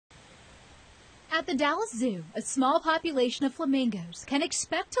At the Dallas Zoo, a small population of flamingos can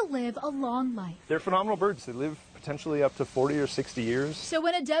expect to live a long life. They're phenomenal birds. They live potentially up to 40 or 60 years. So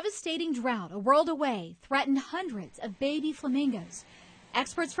when a devastating drought a world away threatened hundreds of baby flamingos,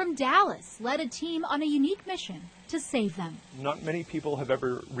 experts from Dallas led a team on a unique mission to save them. Not many people have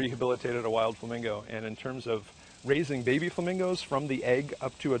ever rehabilitated a wild flamingo, and in terms of raising baby flamingos from the egg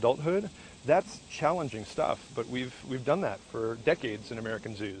up to adulthood, that's challenging stuff, but we've done that for decades in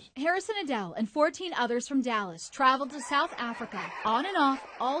American zoos. Harrison Adele and 14 others from Dallas traveled to South Africa on and off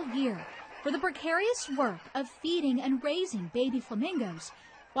all year for the precarious work of feeding and raising baby flamingos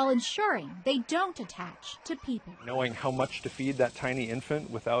while ensuring they don't attach to people. Knowing how much to feed that tiny infant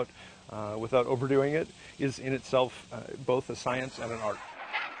without overdoing it is in itself both a science and an art.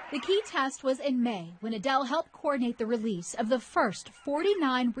 The key test was in May when Adele helped coordinate the release of the first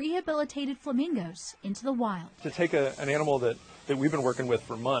 49 rehabilitated flamingos into the wild. To take an animal that we've been working with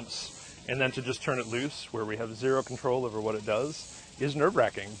for months and then to just turn it loose where we have zero control over what it does is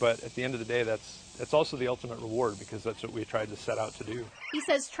nerve-wracking, but at the end of the day that's also the ultimate reward because that's what we tried to set out to do. He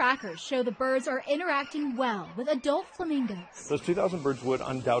says trackers show the birds are interacting well with adult flamingos. Those 2,000 birds would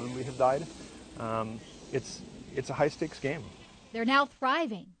undoubtedly have died. It's a high-stakes game. They're now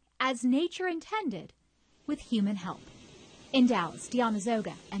thriving as nature intended, with human help. In Dallas, Deanna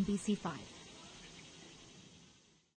Zoga, NBC5.